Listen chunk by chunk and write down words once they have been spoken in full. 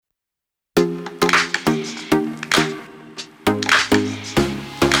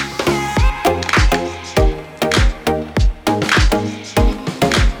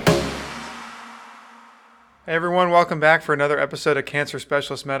Hey everyone, welcome back for another episode of Cancer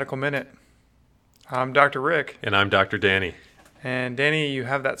Specialist Medical Minute. I'm Dr. Rick. And I'm Dr. Danny. And Danny, you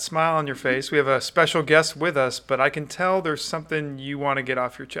have that smile on your face. We have a special guest with us, but I can tell there's something you want to get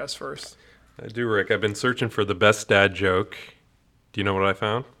off your chest first. I do, Rick. I've been searching for the best dad joke. Do you know what I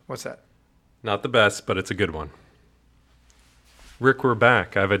found? What's that? Not the best, but it's a good one. Rick, we're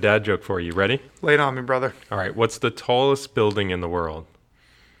back. I have a dad joke for you. Ready? Lay it on me, brother. All right. What's the tallest building in the world?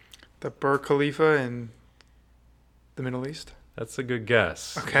 The Burj Khalifa in the Middle East? That's a good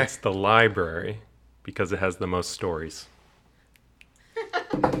guess. Okay. It's the library because it has the most stories.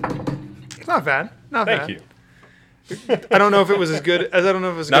 Not bad. Not bad. Thank you. I don't know if it was as good as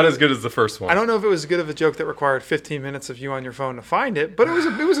Not as good as the first one. I don't know if it was as good of a joke that required 15 minutes of you on your phone to find it, but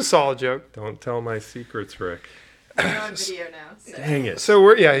it was a solid joke. Don't tell my secrets, Rick. We're on video now. So. Dang it.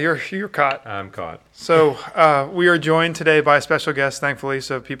 So you're caught. I'm caught. So we are joined today by a special guest, thankfully,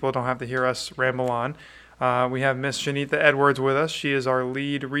 so people don't have to hear us ramble on. We have Miss Shanita Edwards with us. She is our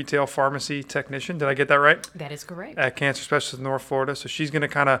lead retail pharmacy technician. Did I get that right? That is correct. At Cancer Specialist North Florida. So she's going to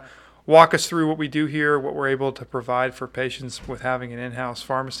kind of walk us through what we do here, what we're able to provide for patients with having an in-house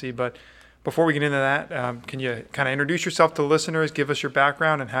pharmacy. But before we get into that, can you kind of introduce yourself to listeners, give us your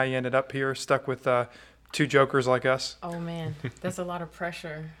background and how you ended up here, stuck with two jokers like us? Oh, man. That's a lot of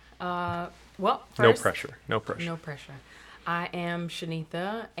pressure. Well, first, No pressure. No pressure. I am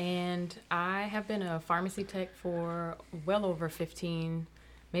Shanita, and I have been a pharmacy tech for well over 15,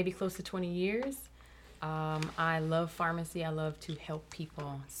 maybe close to 20 years. I love pharmacy. I love to help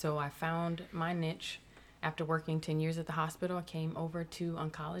people. So I found my niche after working 10 years at the hospital. I came over to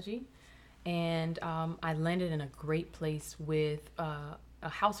oncology, and I landed in a great place with a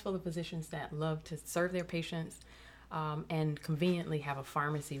house full of physicians that love to serve their patients and conveniently have a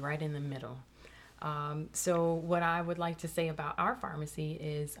pharmacy right in the middle. So what I would like to say about our pharmacy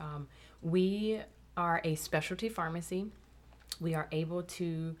is we are a specialty pharmacy. We are able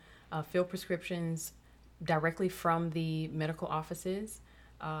to fill prescriptions directly from the medical offices.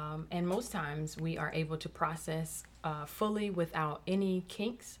 And most times we are able to process fully without any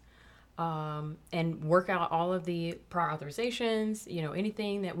kinks and work out all of the prior authorizations,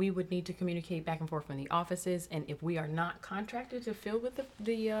 anything that we would need to communicate back and forth from the offices. And if we are not contracted to fill with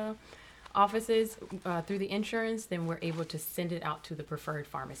the offices through the insurance, then we're able to send it out to the preferred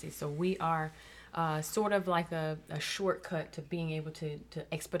pharmacy. So we are sort of like a shortcut to being able to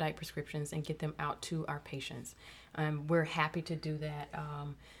expedite prescriptions and get them out to our patients. We're happy to do that,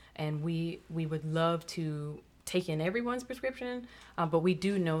 and we would love to take in everyone's prescription, but we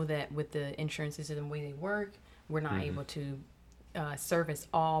do know that with the insurances and the way they work, we're not able to service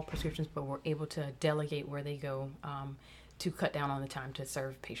all prescriptions, but we're able to delegate where they go to cut down on the time to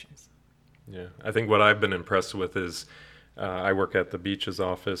serve patients. Yeah, I think what I've been impressed with is I work at the Beaches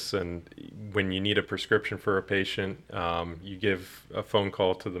office, and when you need a prescription for a patient, you give a phone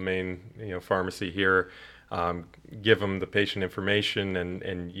call to the main pharmacy here, give them the patient information,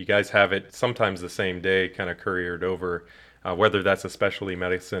 and you guys have it sometimes the same day, kind of couriered over, whether that's a specialty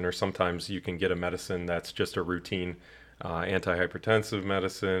medicine or sometimes you can get a medicine that's just a routine antihypertensive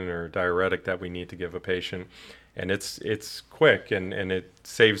medicine or diuretic that we need to give a patient. And it's quick and it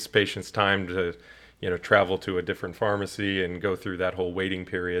saves patients time to travel to a different pharmacy and go through that whole waiting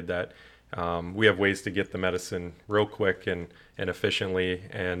period. That we have ways to get the medicine real quick and efficiently,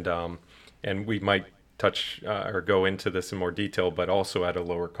 and we might touch or go into this in more detail, but also at a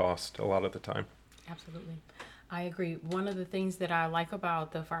lower cost a lot of the time. Absolutely. I agree. One of the things that I like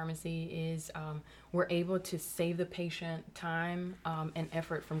about the pharmacy is we're able to save the patient time and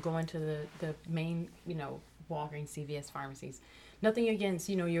effort from going to the main, Walgreens, CVS pharmacies. Nothing against,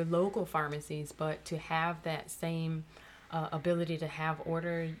 your local pharmacies, but to have that same ability to have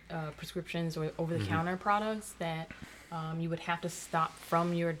ordered prescriptions or over-the-counter products that you would have to stop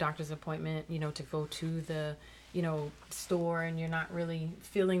from your doctor's appointment, to go to the, store, and you're not really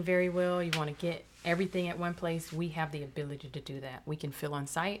feeling very well. You want to get everything at one place. We have the ability to do that. We can fill on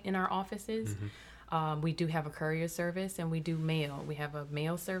site in our offices. We do have a courier service, and we do mail. We have a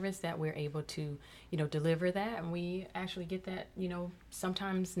mail service that we're able to, deliver that, and we actually get that,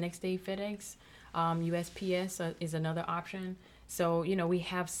 sometimes next day FedEx. USPS is another option. So, we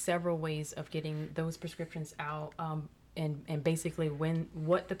have several ways of getting those prescriptions out and basically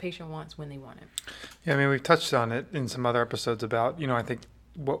what the patient wants when they want it. Yeah, I mean, we've touched on it in some other episodes about, I think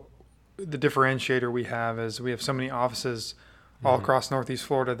what the differentiator we have is we have so many offices all across Northeast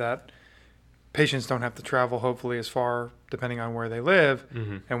Florida that patients don't have to travel, hopefully, as far, depending on where they live.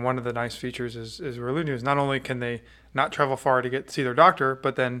 And one of the nice features is we're alluding to is not only can they not travel far to see their doctor,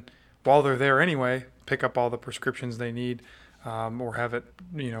 but then while they're there anyway, pick up all the prescriptions they need or have it,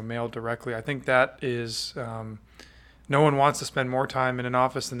 mailed directly. I think that is, no one wants to spend more time in an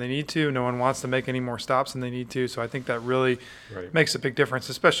office than they need to. No one wants to make any more stops than they need to. So I think that really makes a big difference,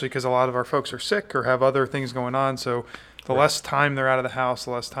 especially because a lot of our folks are sick or have other things going on. So the less time they're out of the house,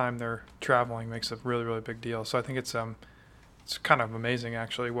 the less time they're traveling makes a really, really big deal. So I think it's kind of amazing,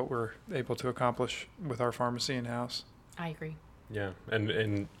 actually, what we're able to accomplish with our pharmacy in-house. I agree. Yeah,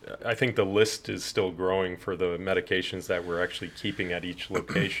 and I think the list is still growing for the medications that we're actually keeping at each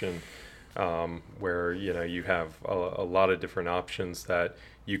location, where you have a lot of different options that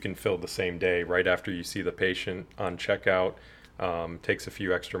you can fill the same day right after you see the patient on checkout. Takes a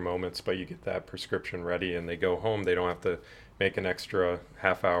few extra moments, but you get that prescription ready and they go home. They don't have to make an extra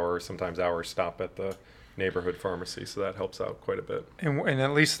half hour or sometimes hour stop at the neighborhood pharmacy, so that helps out quite a bit. And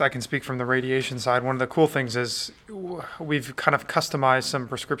at least I can speak from the radiation side. One of the cool things is we've kind of customized some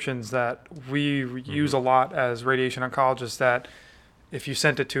prescriptions that we use a lot as radiation oncologists, that if you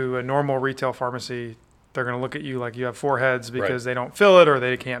sent it to a normal retail pharmacy, they're going to look at you like you have four heads because they don't fill it, or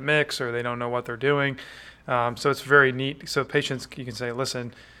they can't mix, or they don't know what they're doing. So it's very neat. So patients, you can say,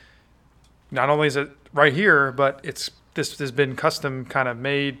 listen, not only is it right here, but this has been custom kind of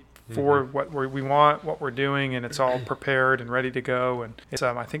made for what we want, what we're doing, and it's all prepared and ready to go. And it's,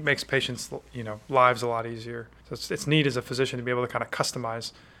 I think, makes patients, lives a lot easier. So it's neat as a physician to be able to kind of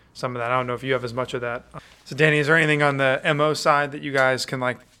customize some of that. I don't know if you have as much of that. So Danny, is there anything on the MO side that you guys can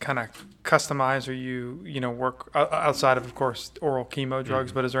kind of customize, or you work outside of course, oral chemo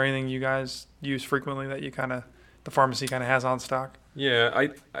drugs, but is there anything you guys use frequently that the pharmacy kind of has on stock? Yeah,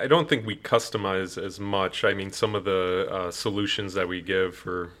 I don't think we customize as much. I mean, some of the solutions that we give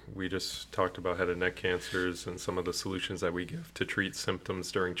we just talked about head and neck cancers, and some of the solutions that we give to treat symptoms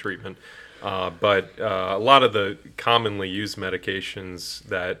during treatment. But a lot of the commonly used medications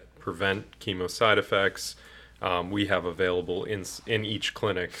that prevent chemo side effects, we have available in each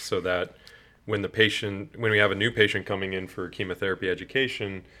clinic, so that when we have a new patient coming in for chemotherapy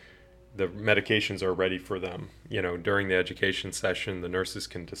education, the medications are ready for them. During the education session, the nurses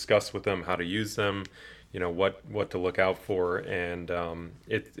can discuss with them how to use them, what to look out for, and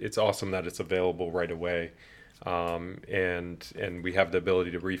it's awesome that it's available right away, and we have the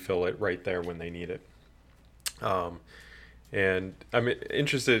ability to refill it right there when they need it. And I'm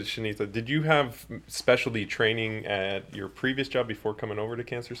interested, Shanitha, did you have specialty training at your previous job before coming over to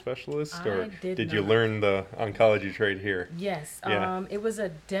Cancer Specialist? Or did you learn the oncology trade here? Yes. Yeah. It was a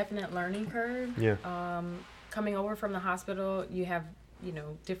definite learning curve. Yeah. Coming over from the hospital, you have,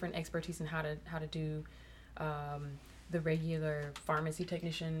 different expertise in how to do the regular pharmacy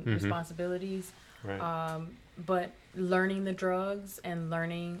technician responsibilities. Right. But learning the drugs and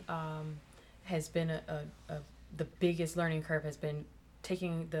learning has been the biggest learning curve has been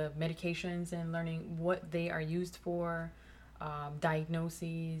taking the medications and learning what they are used for,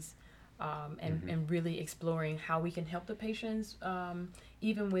 diagnoses, and really exploring how we can help the patients,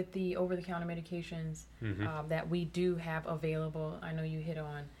 even with the over-the-counter medications that we do have available. I know you hit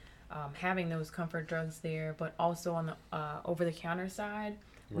on having those comfort drugs there, but also on the over-the-counter side,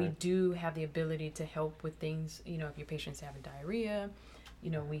 we do have the ability to help with things, if your patient's having diarrhea,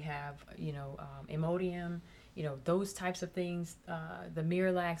 we have, Imodium, those types of things, the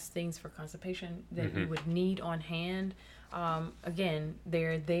Miralax, things for constipation that you would need on hand. Again,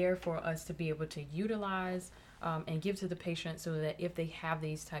 they're there for us to be able to utilize and give to the patient, so that if they have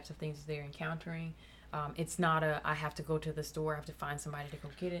these types of things they're encountering, it's not I have to go to the store, I have to find somebody to go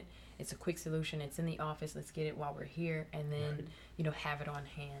get it. It's a quick solution. It's in the office. Let's get it while we're here, and then, have it on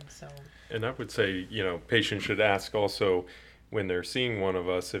hand. So. And I would say, patients should ask also, when they're seeing one of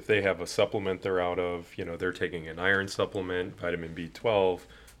us, if they have a supplement they're out of, they're taking an iron supplement, vitamin B12,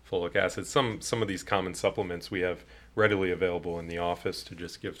 folic acid, some of these common supplements we have readily available in the office to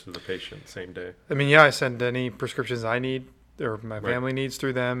just give to the patient same day. I mean, I send any prescriptions I need or my family needs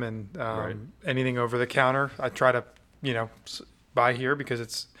through them, and anything over the counter, I try to, buy here, because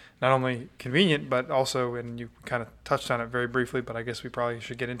it's not only convenient, but also, and you kind of touched on it very briefly, but I guess we probably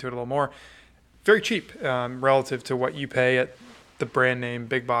should get into it a little more, very cheap relative to what you pay at the brand name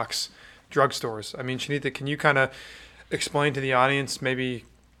big box drugstores. I mean, Shanitha, can you kind of explain to the audience, maybe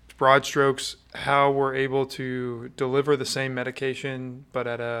broad strokes, how we're able to deliver the same medication but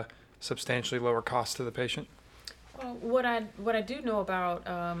at a substantially lower cost to the patient? Well, what I do know about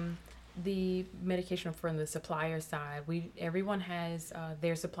the medication from the supplier side, everyone has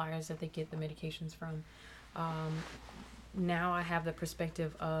their suppliers that they get the medications from. Now I have the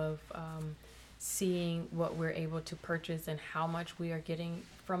perspective of seeing what we're able to purchase and how much we are getting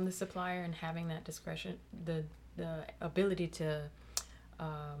from the supplier, and having that discretion, the ability to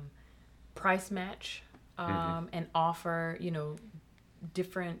price match and offer,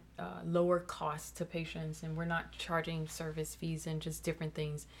 different lower costs to patients, and we're not charging service fees and just different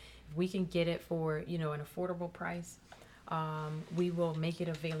things. If we can get it for, an affordable price, we will make it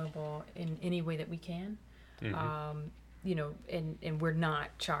available in any way that we can. And we're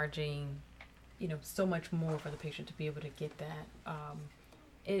not charging, so much more for the patient to be able to get that.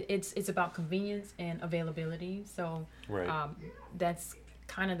 It's about convenience and availability. So Right. that's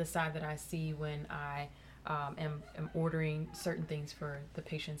kind of the side that I see when I am ordering certain things for the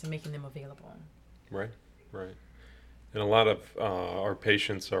patients and making them available. Right. And a lot of our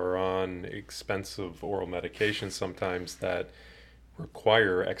patients are on expensive oral medications sometimes that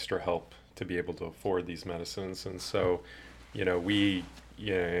require extra help to be able to afford these medicines. And so, we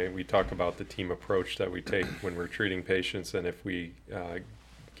talk about the team approach that we take when we're treating patients. And if we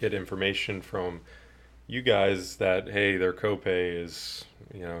get information from you guys that, hey, their copay is,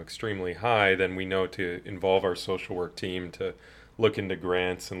 extremely high, then we know to involve our social work team to look into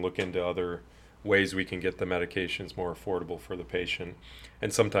grants and look into other ways we can get the medications more affordable for the patient.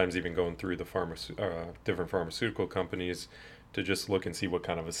 And sometimes even going through the different pharmaceutical companies to just look and see what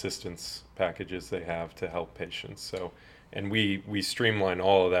kind of assistance packages they have to help patients. So, and we streamline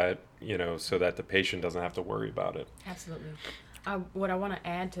all of that, so that the patient doesn't have to worry about it. Absolutely. What I want to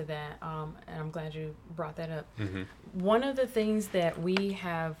add to that, and I'm glad you brought that up, Mm-hmm. one of the things that we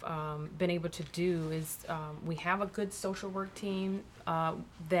have been able to do is we have a good social work team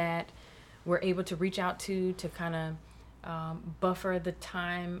that we're able to reach out to kind of buffer the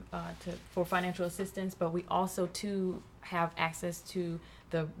time for financial assistance, but we also too have access to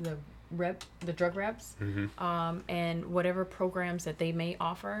the drug reps, and whatever programs that they may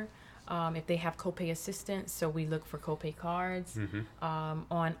offer. If they have copay assistance, so we look for copay cards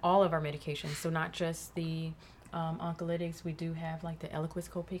on all of our medications. So not just the oncolytics, we do have like the Eliquis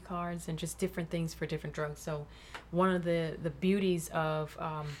copay cards and just different things for different drugs. So one of the beauties of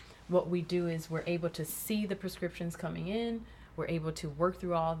what we do is we're able to see the prescriptions coming in. We're able to work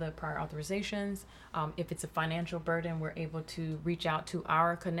through all the prior authorizations. If it's a financial burden, we're able to reach out to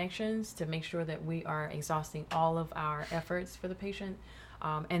our connections to make sure that we are exhausting all of our efforts for the patient.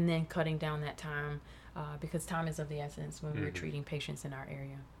 And then cutting down that time because time is of the essence when we're treating patients in our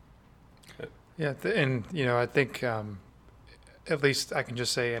area. Yeah, and I think at least I can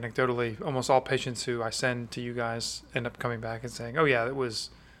just say anecdotally, almost all patients who I send to you guys end up coming back and saying, "Oh yeah, it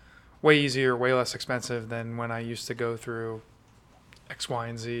was way easier, way less expensive than when I used to go through X, Y,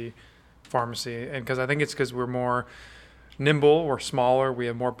 and Z pharmacy." And because I think it's because we're more nimble, we're smaller, we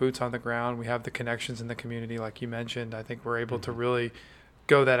have more boots on the ground, we have the connections in the community, like you mentioned. I think we're able to really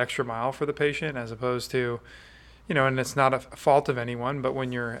go that extra mile for the patient, as opposed to, and it's not a fault of anyone, but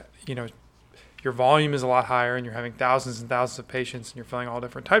when you're, your volume is a lot higher and you're having thousands and thousands of patients and you're filling all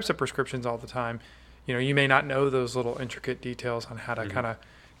different types of prescriptions all the time, you may not know those little intricate details on how to kind of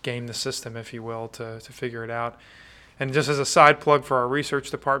game the system, if you will, to figure it out. And just as a side plug for our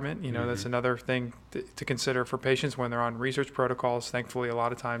research department, that's another thing to consider for patients when they're on research protocols. Thankfully, a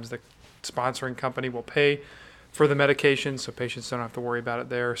lot of times the sponsoring company will pay for the medication, so patients don't have to worry about it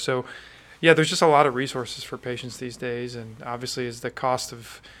there. So, yeah, there's just a lot of resources for patients these days, and obviously as the cost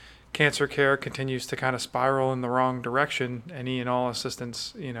of cancer care continues to kind of spiral in the wrong direction, any and all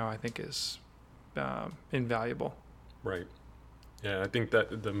assistance, I think is invaluable. Right. Yeah, I think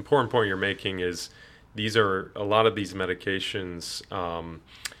that the important point you're making is a lot of these medications,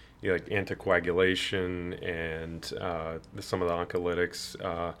 like anticoagulation and some of the oncolytics,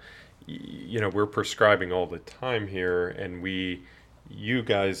 we're prescribing all the time here, and you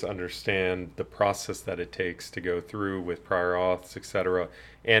guys understand the process that it takes to go through with prior auths, et cetera,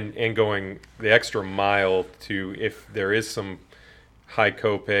 and going the extra mile to, if there is some high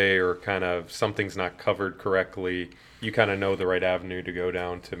copay or kind of something's not covered correctly, you kind of know the right avenue to go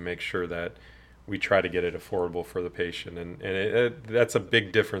down to make sure that we try to get it affordable for the patient. And that's a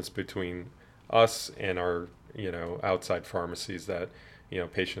big difference between us and our, outside pharmacies that,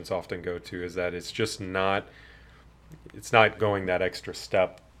 patients often go to, is that it's not going that extra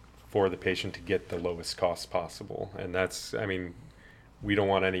step for the patient to get the lowest cost possible. And we don't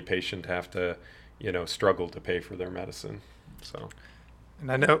want any patient to have to, struggle to pay for their medicine. So.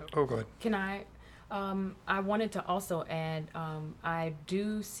 And I know, go ahead. Can I wanted to also add, I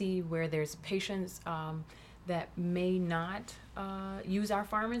do see where there's patients that may not use our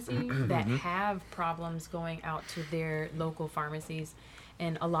pharmacy that have problems going out to their local pharmacies,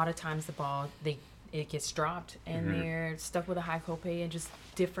 and a lot of times it gets dropped and they're stuck with a high copay and just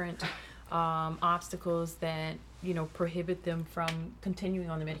different obstacles that prohibit them from continuing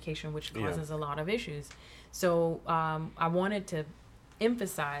on the medication, which causes a lot of issues. So I wanted to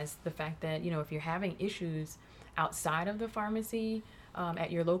emphasize the fact that, if you're having issues outside of the pharmacy,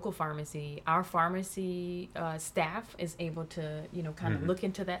 at your local pharmacy, our pharmacy staff is able to, kind of look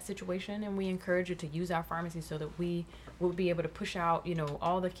into that situation, and we encourage you to use our pharmacy so that we will be able to push out,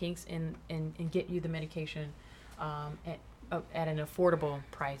 all the kinks and get you the medication at an affordable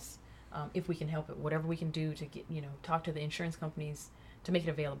price, if we can help it. Whatever we can do to get, talk to the insurance companies to make it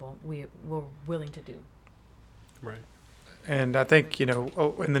available, we're willing to do. Right. And I think,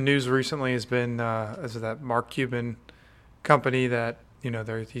 in the news recently has been is that Mark Cuban company that,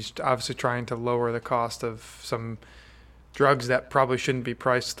 he's obviously trying to lower the cost of some drugs that probably shouldn't be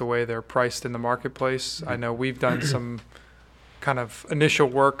priced the way they're priced in the marketplace. I know we've done some kind of initial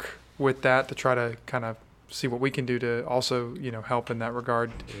work with that to try to kind of see what we can do to also, help in that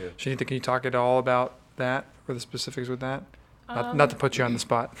regard. Yeah. Shanita, can you talk at all about that or the specifics with that? Not to put you on the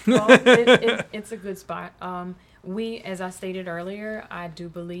spot. Well, it's a good spot. We, as I stated earlier, I do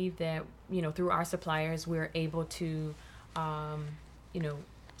believe that, through our suppliers, we're able to,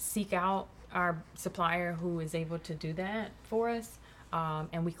 seek out our supplier who is able to do that for us,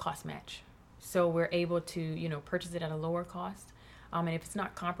 and we cost match. So we're able to, purchase it at a lower cost. And if it's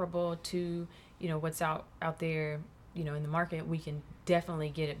not comparable to, what's out there, in the market, we can definitely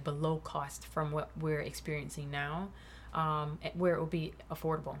get it below cost from what we're experiencing now, where it will be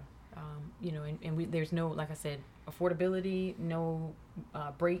affordable. There's no, like I said, affordability, no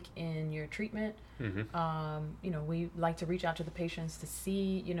break in your treatment. We like to reach out to the patients to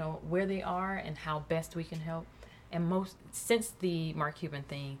see, where they are and how best we can help. And since the Mark Cuban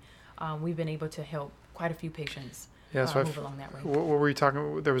thing, we've been able to help quite a few patients move along that way. What were you talking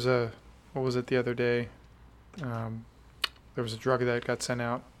about? There was what was it the other day? There was a drug that got sent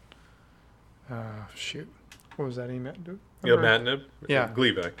out. What was that email? Yeah, imatinib. Yeah.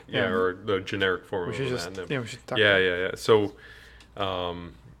 Gleevec. Yeah, or the generic form of imatinib. We should talk. Yeah. So, our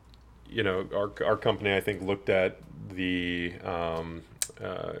company, I think, looked at the,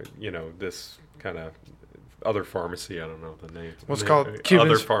 this kind of other pharmacy. I don't know the name. What's called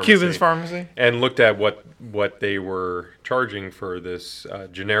Cuban's Pharmacy. And looked at what they were charging for this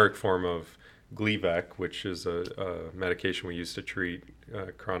generic form of Gleevec, which is a medication we use to treat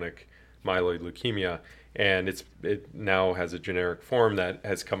chronic myeloid leukemia. And it now has a generic form that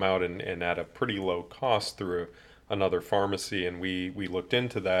has come out and at a pretty low cost through another pharmacy. And we looked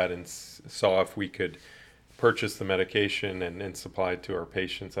into that and saw if we could purchase the medication and supply it to our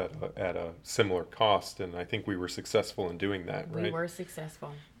patients at a similar cost. And I think we were successful in doing that, right? We were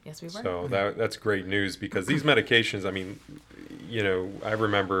successful. Yes, we were. So that's great news, because these medications, I mean, I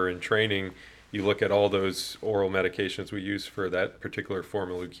remember in training, you look at all those oral medications we use for that particular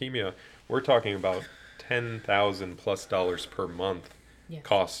form of leukemia, we're talking about $10,000+ per month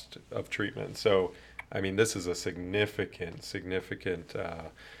cost of treatment. So, I mean, this is a significant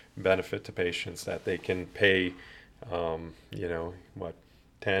benefit to patients that they can pay, 10,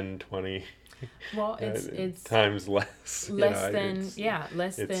 20 well, it's times less. Less than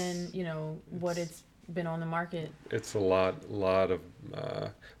what it's been on the market. It's a lot of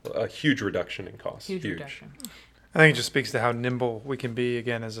a huge reduction in cost. Huge reduction. I think it just speaks to how nimble we can be,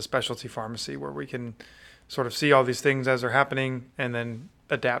 again, as a specialty pharmacy, where we can sort of see all these things as they're happening and then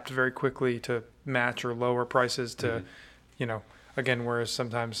adapt very quickly to match or lower prices to, again, whereas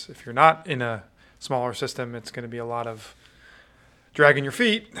sometimes if you're not in a smaller system, it's going to be a lot of dragging your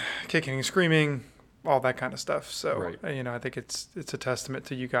feet, kicking and screaming, all that kind of stuff. So, right. I think it's a testament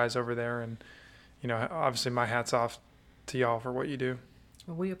to you guys over there. And, obviously my hat's off to y'all for what you do.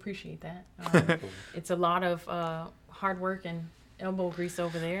 Well, we appreciate that. It's a lot of hard work and elbow grease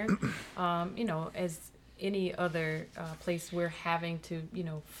over there. As any other place, we're having to,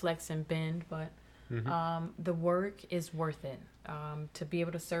 flex and bend, but the work is worth it. To be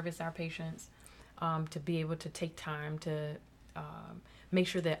able to service our patients, to be able to take time to make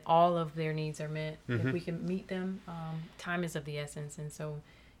sure that all of their needs are met. If we can meet them, time is of the essence. And so,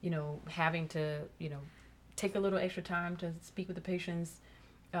 having to, take a little extra time to speak with the patients,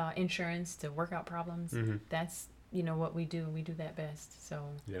 insurance, to work out problems. That's, what we do. We do that best. So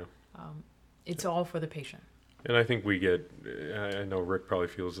it's all for the patient. And I think I know Rick probably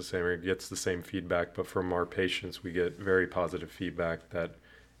feels the same, or gets the same feedback, but from our patients, we get very positive feedback that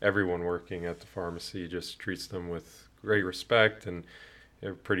everyone working at the pharmacy just treats them with great respect, and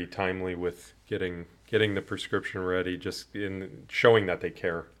they're pretty timely with getting the prescription ready, just in showing that they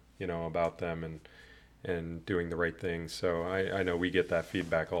care, about them and doing the right thing. So I know we get that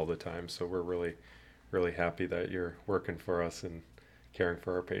feedback all the time. So we're really, really happy that you're working for us and caring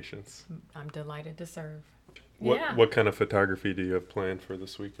for our patients. I'm delighted to serve. What kind of photography do you have planned for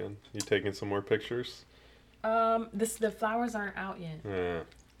this weekend? You taking some more pictures? The flowers aren't out yet.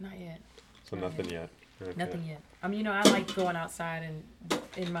 Not yet. So nothing yet. Okay. Nothing yet. I like going outside and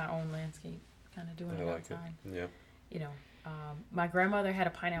in my own landscape, kind of doing it outside. Yeah. My grandmother had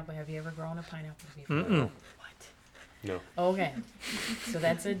a pineapple. Have you ever grown a pineapple before? Mm-mm. What? No. Okay. So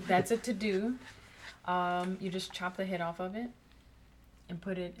that's a to do. You just chop the head off of it and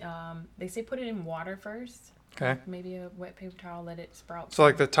put it. They say put it in water first. Okay. Maybe a wet paper towel, let it sprout. So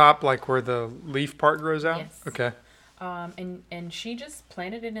like the top, like where the leaf part grows out? Yes. Okay. And she just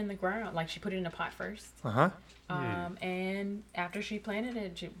planted it in the ground. Like she put it in a pot first. Uh-huh. And after she planted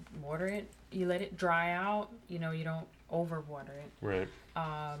it, she water it. You let it dry out. You don't overwater it. Right.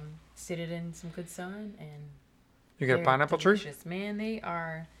 Sit it in some good sun, and You got a pineapple tree? delicious. Man, they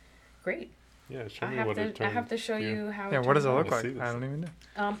are great. Yeah, show I me have what it to. I have to show you how. Yeah, what does it turns look out. like? see this. I don't even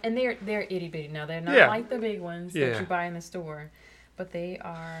know. And they're itty bitty. Now they're not Yeah. like the big ones Yeah. that you buy in the store, but they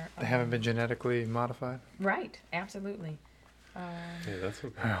are. They haven't been genetically modified? Right. Absolutely. Hey, that's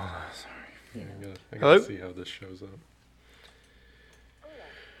okay. Oh, sorry. Yeah, I Hello? gotta see how this shows up.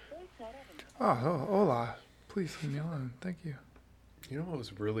 Oh, hola. Please leave me alone. Thank you. You know what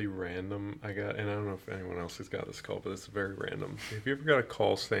was really random? I got, and I don't know if anyone else has got this call, but it's very random. Have you ever got a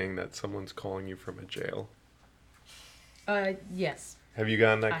call saying that someone's calling you from a jail? Yes. Have you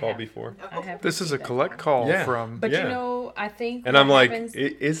gotten that I call have. before? I have This is a received that collect call. call Yeah. from... But Yeah. I think. And what I'm like, happens,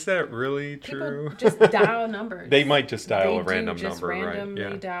 is that really people true? just dial numbers. They might just dial a They do random just number, right? randomly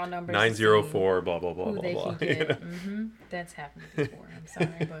Yeah. dial numbers. 904, blah, blah, blah, Who blah, they blah. can get. That's happened before. I'm sorry,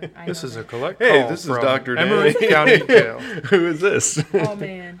 but I This know is a that. collect Hey, call this is from Dr. Day. Emery County Jail. Who is this? Oh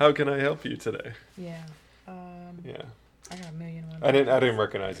man. How can I help you today? Yeah. Yeah. I got a million and one. I didn't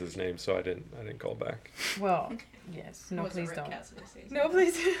recognize his name, so I didn't call back. Well, yes. No, Wasn't please Rick don't. Cassidy season. No,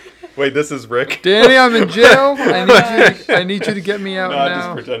 please. Wait, this is Rick? Danny, I'm in jail. I need you to get me out No, I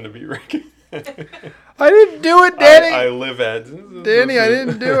now. just pretend to be Rick. I didn't do it, Danny. I live at... Danny, I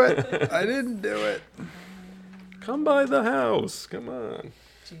didn't do it. I didn't do it. Come by the house. Come on.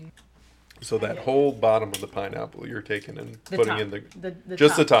 Gee. So that whole bottom of the pineapple you're taking and The putting top. in the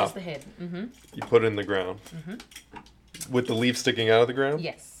just the top. Just the head. Mm-hmm. you put it in the ground. With the leaf sticking out of the ground?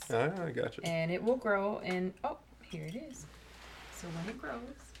 Yes. Ah, I got you. And it will grow, and here it is. So when it grows,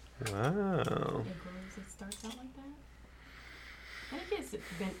 Wow. it starts out like that. And it gets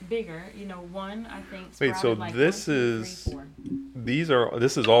bigger. One I think. Wait, so sprouted like this 1, 2, 3, is- 4.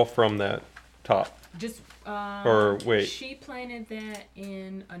 This is all from that top. Just Or wait. She planted that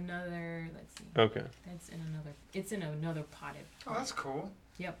in another. Let's see. Okay. That's in another. It's in another potted. Oh, that's cool.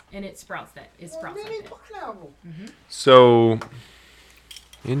 Yep, and it sprouts that. It sprouts like that. So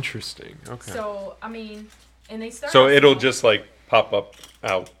interesting. Okay. So and they start. So out it'll small. just like pop up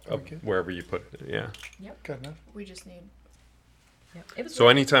out of Okay. wherever you put it. Yeah. Good enough. We just need. Yep. It was So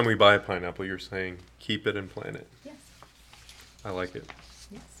really- anytime we buy a pineapple, you're saying keep it and plant it. Yes. I like it.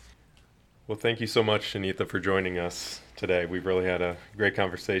 Yes. Well, thank you so much, Shanitha, for joining us today. We've really had a great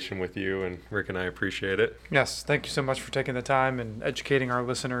conversation with you, and Rick and I appreciate it. Yes, thank you so much for taking the time and educating our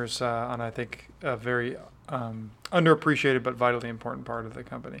listeners on, I think, a very underappreciated but vitally important part of the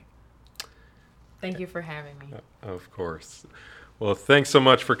company. Thank you for having me. Of course. Well, thanks so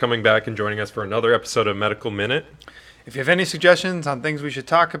much for coming back and joining us for another episode of Medical Minute. If you have any suggestions on things we should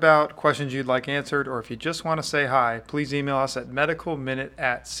talk about, questions you'd like answered, or if you just want to say hi, please email us at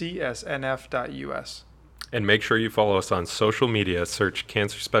medicalminute@csnf.us. And make sure you follow us on social media. Search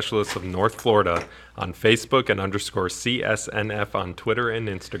Cancer Specialists of North Florida on Facebook and _CSNF on Twitter and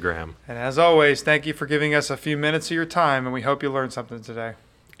Instagram. And as always, thank you for giving us a few minutes of your time, and we hope you learned something today.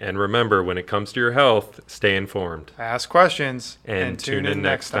 And remember, when it comes to your health, stay informed. Ask questions And tune in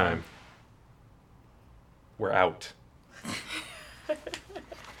next time. We're out.